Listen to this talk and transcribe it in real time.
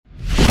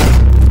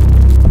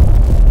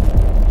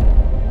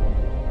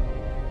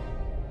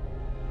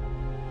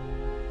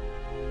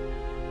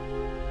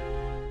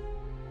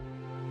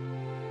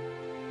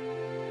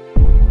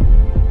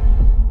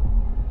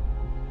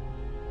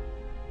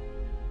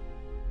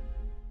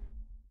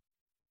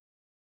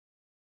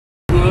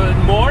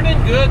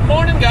good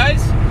morning,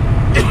 guys.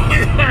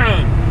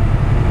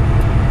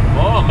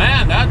 Oh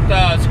man,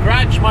 that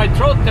scratched my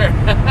throat there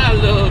a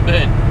little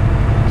bit.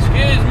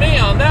 Excuse me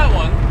on that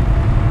one.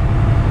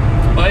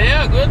 But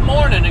yeah, good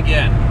morning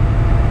again.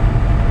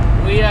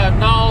 We have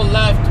now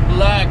left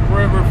Black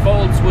River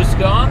Falls,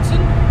 Wisconsin.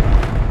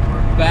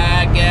 We're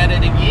back at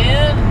it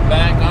again,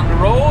 back on the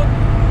road.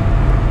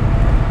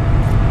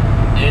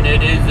 And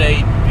it is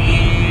a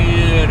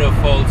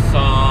beautiful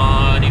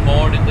sunny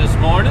morning this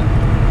morning.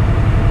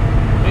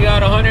 We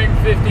got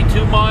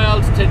 152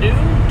 miles to do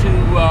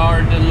to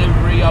our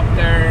delivery up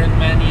there in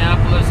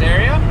Minneapolis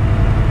area.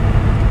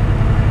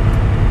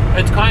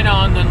 It's kind of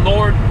on the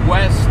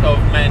northwest of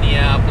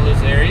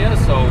Minneapolis area,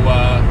 so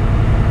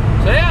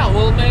yeah,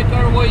 we'll make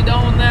our way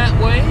down that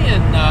way,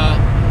 and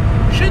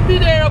should be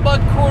there about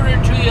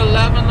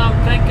 10:45,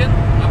 I'm thinking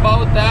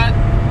about that.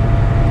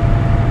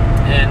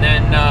 And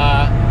then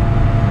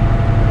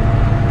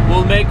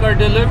we'll make our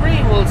delivery,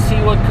 and we'll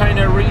see what kind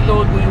of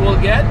reload we will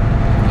get.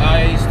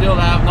 I still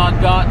have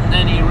not gotten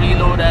any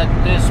reload at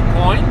this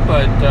point,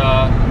 but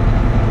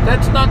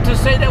that's not to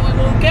say that we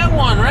won't get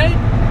one, right?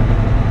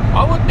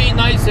 It would be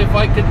nice if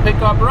I could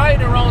pick up right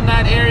around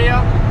that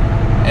area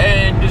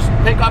and just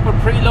pick up a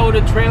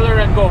preloaded trailer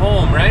and go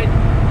home, right?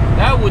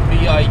 That would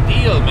be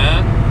ideal,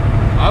 man.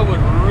 I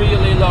would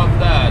really love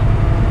that.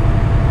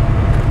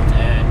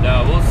 And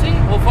we'll see.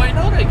 We'll find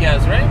out, I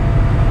guess, right?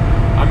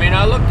 I mean,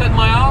 I looked at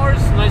my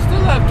hours, and I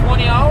still have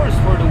 20 hours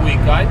for the week.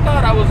 I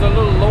thought I was a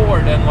little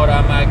lower than what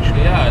I'm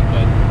actually at,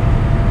 but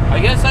I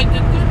guess I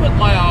did good with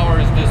my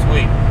hours this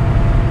week.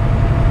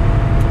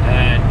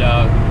 And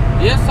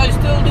yes, I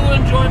still do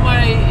enjoy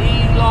my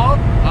e-log,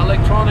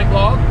 electronic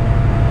log.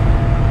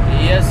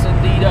 Yes,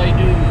 indeed I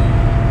do.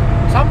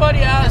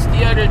 Somebody asked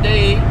the other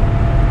day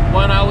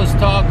when I was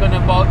talking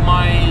about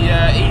my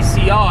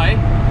ACI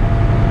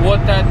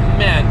what that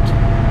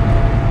meant.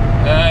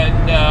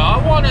 And I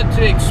wanted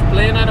to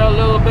explain it a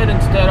little bit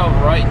instead of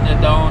writing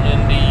it down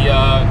in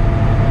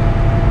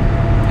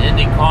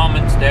the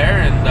comments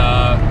there. And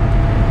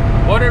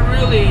what it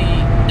really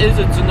is,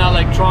 it's an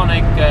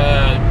electronic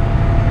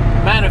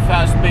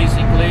manifest,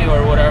 basically,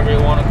 or whatever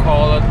you want to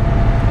call it,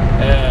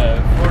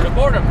 for the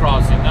border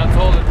crossing. That's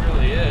all it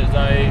really is.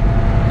 I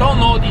don't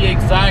know the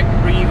exact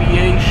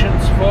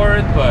abbreviations for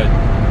it, but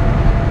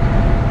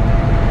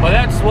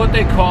that's what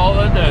they call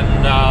it,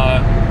 and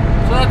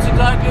so that's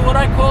exactly what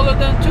I call it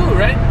then too,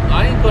 right?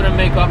 I ain't gonna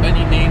make up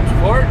any names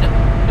for it.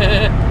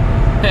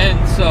 And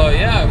so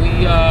yeah,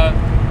 we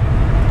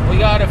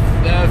gotta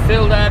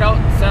fill that out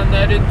and send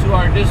that into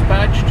our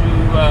dispatch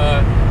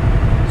to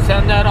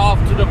send that off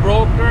to the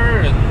broker,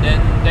 and then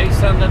they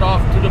send it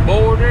off to the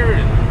border,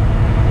 and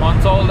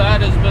once all that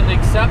has been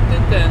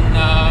accepted, then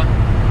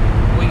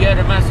we get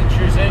a message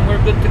here saying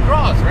we're good to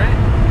cross, right?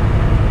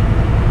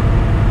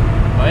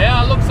 But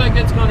yeah, it looks like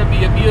it's going to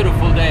be a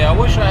beautiful day. I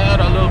wish I had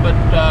a little bit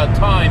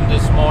time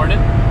this morning.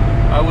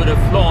 I would have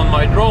flown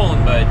my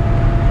drone, but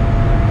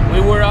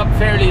we were up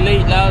fairly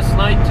late last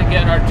night to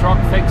get our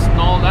truck fixed and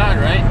all that,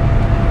 right?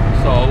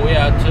 So we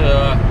had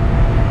to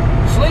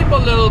sleep a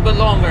little bit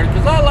longer,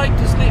 because I like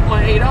to sleep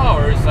my 8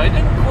 hours. I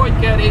didn't quite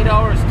get 8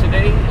 hours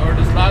today or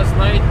this last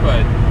night,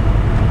 but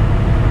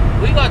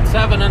we got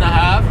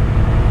 7.5.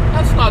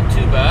 That's not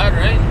too bad,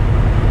 right?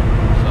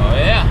 So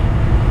yeah.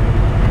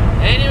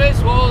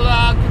 Anyways, we'll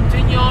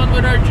continue on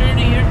with our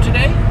journey here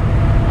today.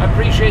 I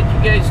appreciate you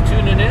guys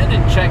tuning in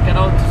and checking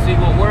out to see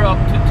what we're up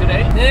to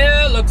today.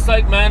 Yeah, looks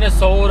like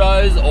Minnesota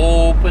is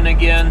open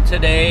again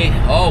today.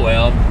 Oh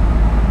well.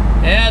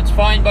 Yeah, it's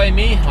fine by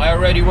me. I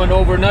already went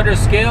over another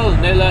scale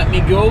and they let me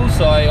go,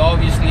 so I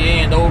obviously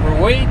ain't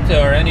overweight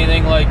or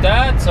anything like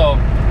that. So,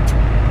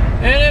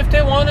 and if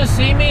they want to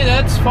see me,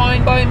 that's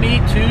fine by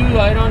me too.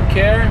 I don't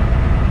care.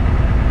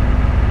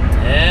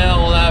 Yeah,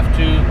 we'll have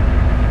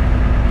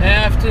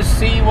to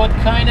see what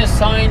kind of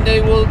sign they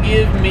will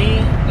give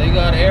me. They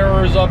got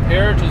errors up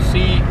here to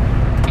see.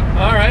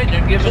 Alright,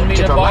 they're giving me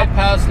the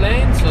bypass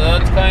lane, so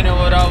that's kind of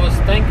what I was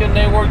thinking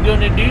they were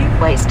going to do.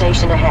 Way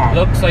station ahead.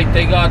 Looks like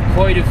they got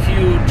quite a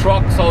few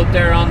trucks out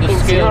there on the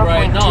scale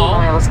right now. 0.2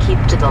 miles, keep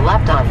to the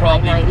left on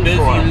probably I-94.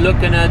 busy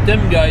looking at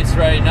them guys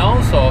right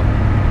now, so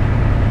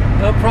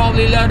they'll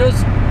probably let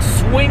us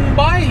swing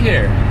by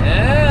here.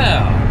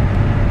 Yeah.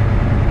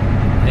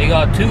 They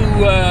got two,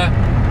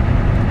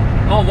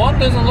 oh, one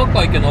doesn't look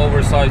like an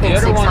oversized, the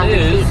other one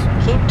is.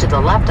 Keep to the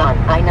left on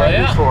I-94. Oh,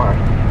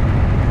 yeah.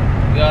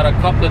 We got a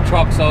couple of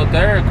trucks out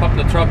there, a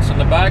couple of trucks in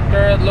the back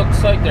there. It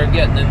looks like they're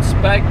getting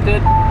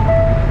inspected.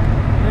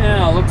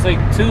 Yeah, it looks like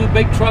two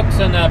big trucks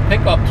and a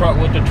pickup truck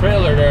with the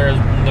trailer there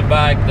in the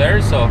back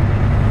there. So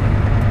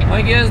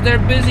I guess they're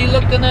busy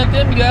looking at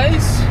them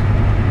guys.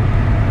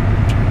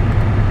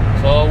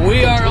 So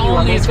we are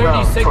only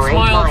 36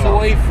 miles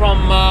away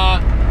from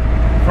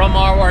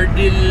our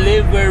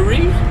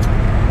delivery.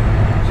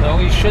 So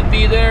we should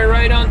be there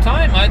right on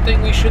time. I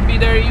think we should be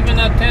there even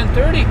at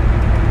 10:30.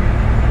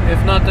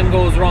 If nothing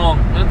goes wrong.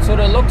 That's what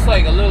it looks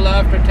like. A little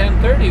after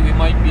 10:30 we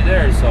might be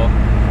there. So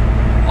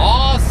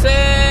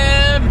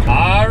awesome.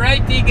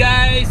 Alrighty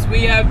guys,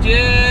 we have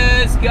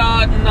just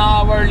gotten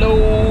our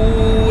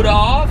load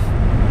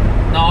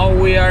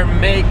we are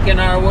making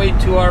our way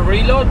to our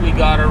reload. We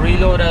got a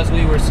reload as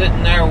we were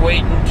sitting there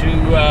waiting to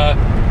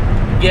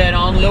get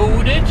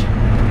unloaded.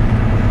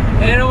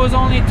 And it was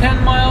only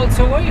 10 miles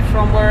away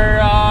from where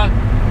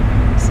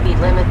speed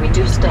limit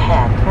reduced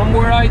ahead. From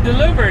where I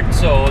delivered,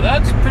 so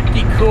that's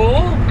pretty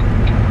cool.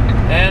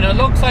 And it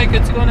looks like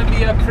it's going to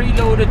be a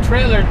preloaded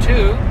trailer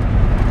too.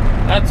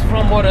 That's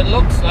from what it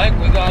looks like.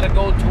 We got to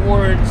go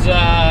towards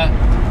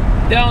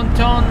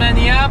downtown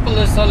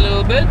Minneapolis a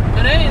little bit,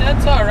 but hey,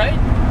 that's all right.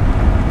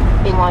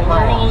 In 1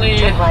 mile, we're only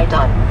turn right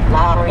on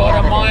Lowry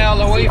about Avenue. a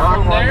mile away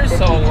from there,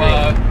 so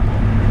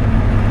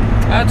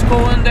let's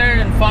go in there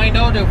and find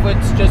out if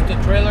it's just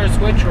a trailer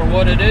switch or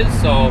what it is.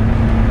 So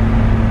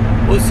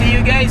we'll see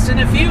you guys in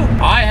a few.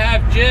 I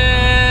have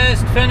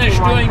just finished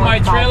doing my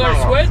trailer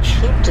switch.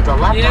 Keep to the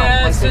left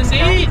yes, on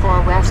indeed.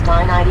 I-94 West,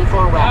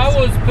 I-94 West. That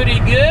was pretty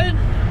good.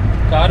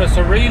 Got us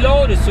a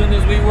reload as soon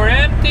as we were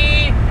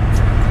empty.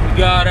 We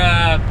got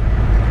a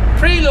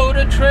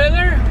preloaded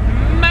trailer.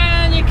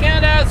 Man, you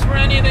can't ask for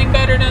anything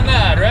better than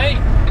that, right?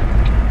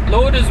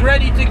 Load is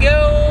ready to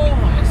go.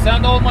 I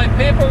sent all my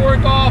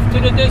paperwork off to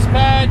the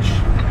dispatch.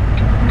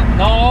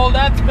 Now all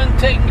that's been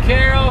taken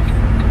care of.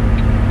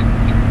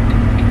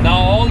 Now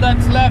all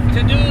that's left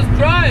to do is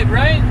drive,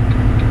 right?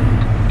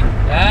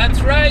 That's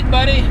right,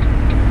 buddy.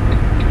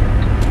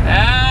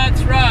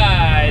 That's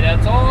right.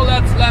 That's all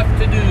that's left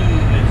to do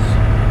is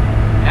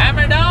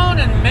hammer down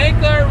and make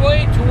our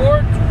way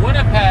towards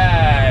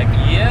Winnipeg.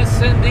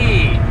 Yes,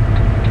 indeed.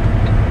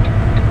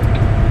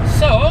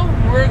 So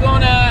we're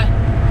gonna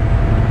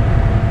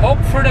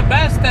hope for the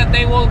best that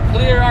they will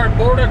clear our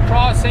border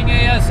crossing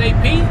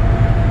ASAP,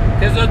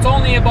 because it's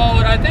only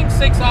about, I think,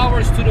 6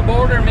 hours to the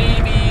border,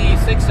 maybe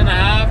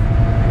 6.5.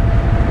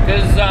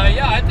 Because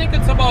yeah, I think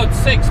it's about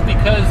 6,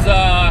 because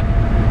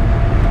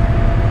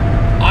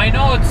I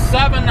know it's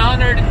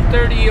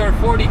 730 or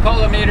 40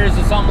 kilometers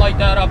or something like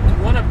that up to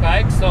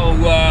Winnipeg. So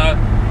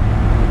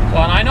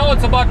and I know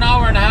it's about an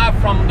hour and a half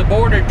from the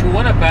border to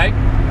Winnipeg.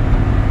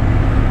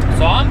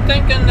 So I'm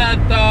thinking that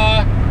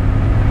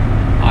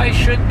I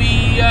should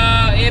be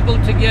able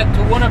to get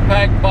to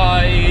Winnipeg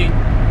by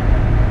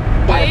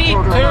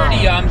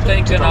 8:30. I'm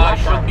thinking I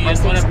should be in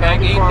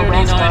Winnipeg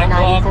 8:30, 9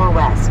 o'clock.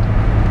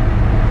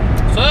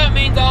 So that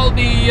means I'll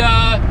be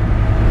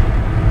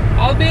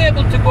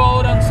able to go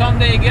out on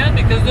Sunday again,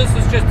 because this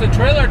is just a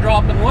trailer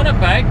drop in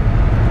Winnipeg.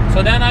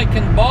 So then I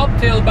can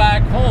bobtail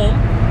back home.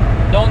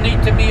 Don't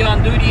need to be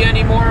on duty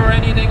anymore or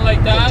anything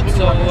like that.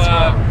 So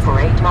for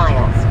 8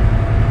 miles.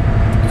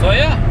 So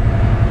yeah,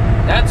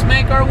 let's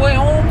make our way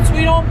home.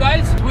 Sweet home,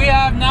 guys. We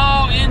have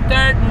now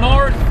entered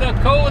North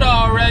Dakota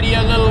already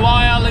a little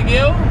while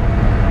ago.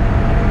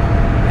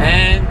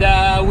 And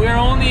we're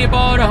only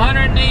about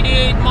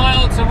 188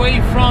 miles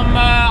away from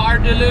our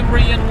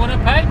delivery in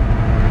Winnipeg.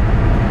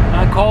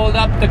 I called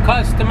up the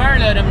customer,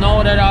 let him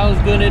know that I was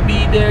going to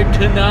be there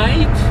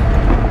tonight.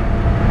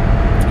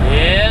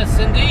 Yes,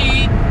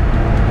 indeed.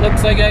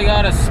 Looks like I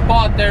got a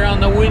spot there on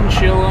the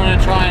windshield. We're going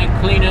to try and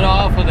clean it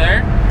off of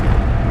there.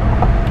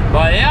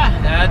 But yeah,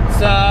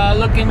 that's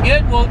looking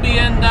good. We'll be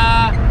in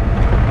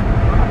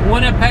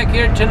Winnipeg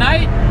here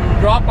tonight and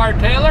drop our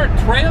trailer.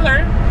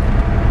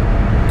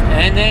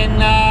 And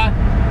then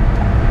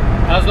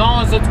as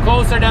long as it's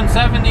closer than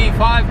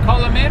 75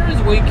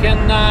 kilometers, we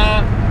can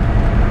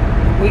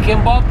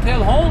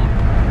bobtail home.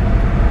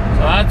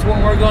 So that's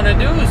what we're going to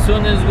do. As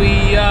soon as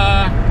we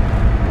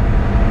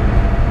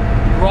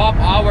drop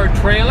our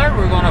trailer,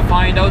 we're going to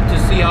find out to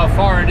see how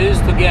far it is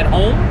to get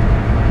home.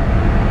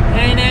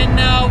 And then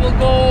we'll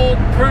go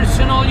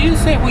personal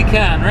use if we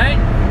can, right?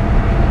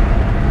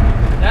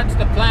 That's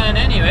the plan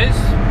anyways.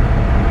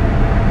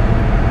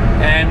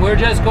 And we're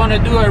just going to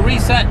do a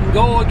reset and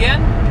go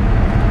again.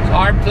 So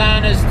our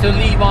plan is to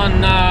leave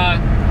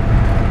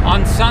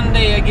on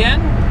Sunday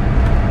again.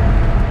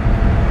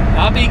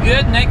 That'll be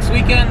good. Next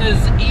weekend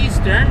is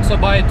Eastern, so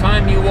by the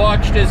time you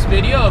watch this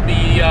video, it'll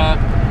be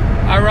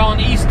around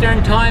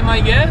Eastern time,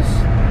 I guess.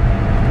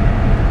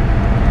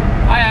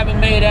 I haven't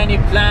made any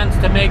plans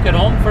to make it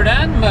home for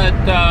then, but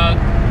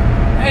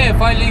hey,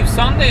 if I leave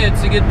Sunday,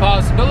 it's a good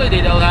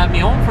possibility they'll have me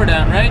home for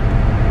then, right?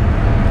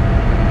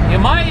 They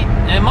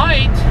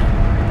might,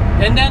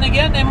 and then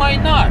again, they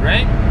might not,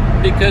 right?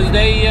 Because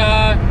they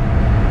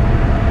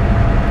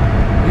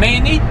may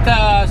need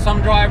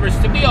some drivers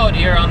to be out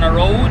here on the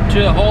road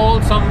to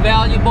hold some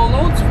valuable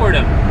loads for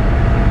them.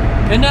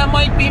 And that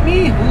might be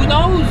me, who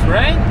knows,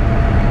 right?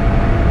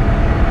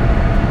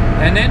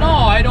 And they know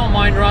I don't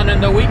mind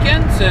running the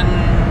weekends, and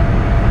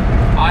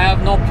I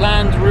have no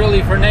plans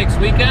really for next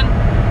weekend.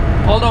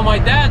 Although my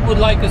dad would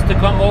like us to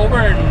come over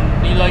and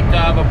he'd like to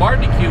have a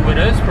barbecue with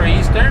us for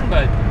Eastern,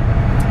 but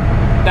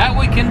that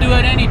we can do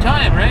at any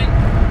time, right?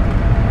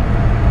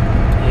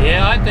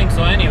 Yeah, I think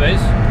so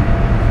anyways.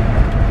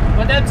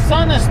 But that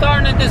sun is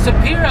starting to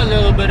disappear a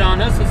little bit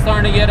on us. It's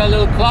starting to get a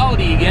little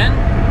cloudy again.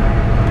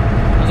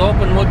 I was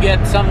hoping we'd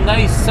get some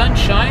nice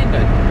sunshine,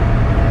 but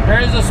there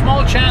is a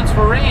small chance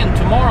for rain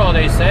tomorrow,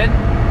 they said.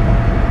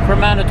 For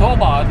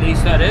Manitoba, at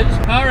least that is.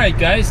 Alright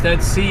guys,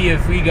 let's see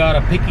if we got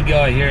a picky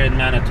guy here in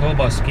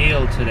Manitoba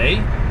scale today.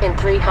 In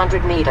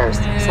 300 meters,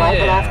 slide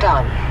left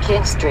on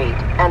King Street,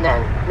 and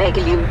then make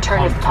a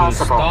U-turn if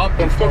possible.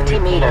 In 50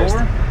 meters.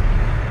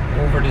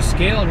 Over the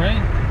scale,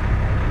 right?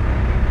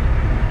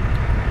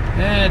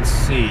 Let's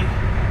see.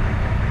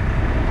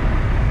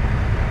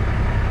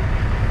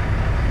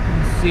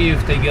 Let's see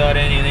if they got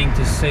anything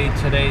to say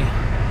today.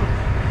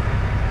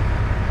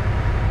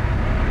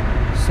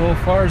 So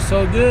far,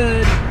 so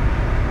good.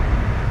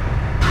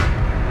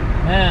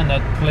 Man,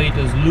 that plate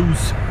is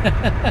loose.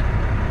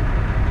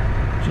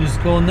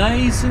 Just go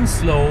nice and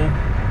slow.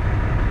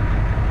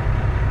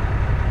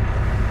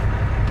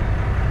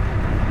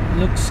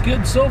 Looks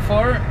good so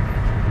far.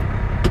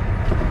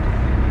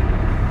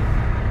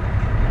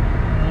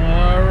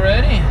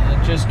 Alrighty,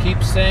 it just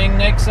keeps saying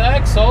next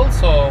axle,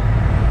 so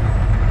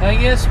I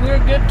guess we're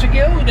good to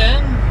go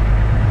then.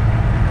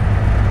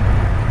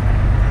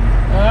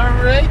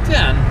 Alright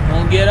then,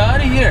 we'll get out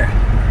of here.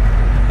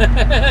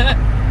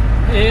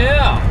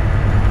 Yeah.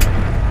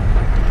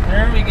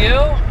 There we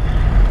go.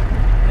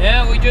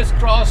 Yeah, we just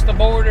crossed the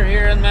border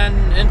here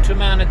into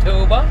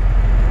Manitoba.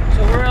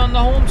 So we're on the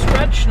home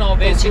stretch now,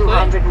 basically. In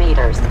 200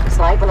 meters,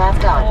 slide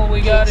left on All we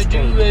gotta do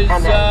is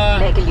and then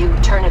make a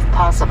U-turn if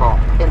possible.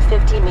 In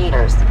 50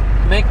 meters.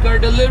 Make our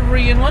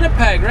delivery in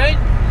Winnipeg, right?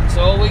 That's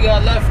all we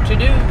got left to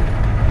do.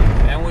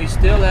 And we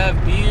still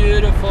have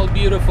beautiful,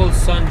 beautiful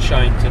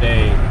sunshine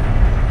today.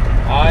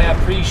 I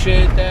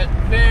appreciate that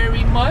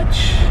very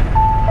much.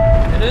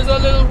 It is a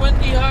little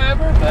windy,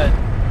 however, but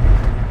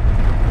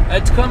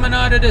it's coming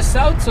out of the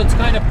south, so it's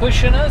kind of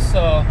pushing us,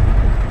 so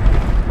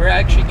we're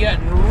actually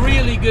getting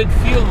really good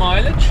fuel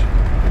mileage.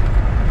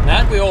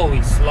 That we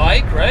always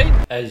like, right?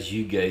 As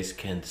you guys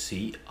can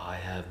see, I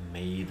have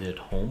made it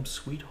home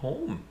sweet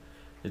home.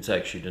 It's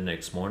actually the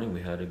next morning.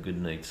 We had a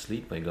good night's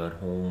sleep. I got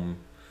home,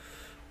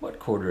 what,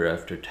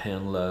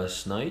 10:15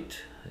 last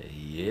night?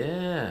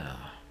 Yeah.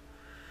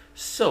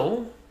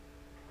 So,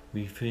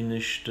 we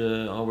finished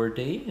our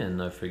day,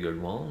 and I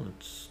figured, well,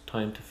 it's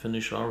time to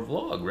finish our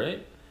vlog,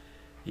 right?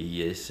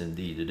 Yes,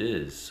 indeed it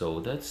is. So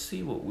let's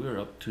see what we're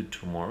up to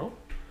tomorrow.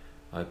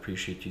 I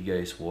appreciate you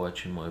guys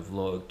watching my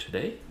vlog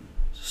today.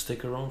 So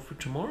stick around for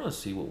tomorrow,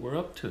 see what we're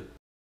up to.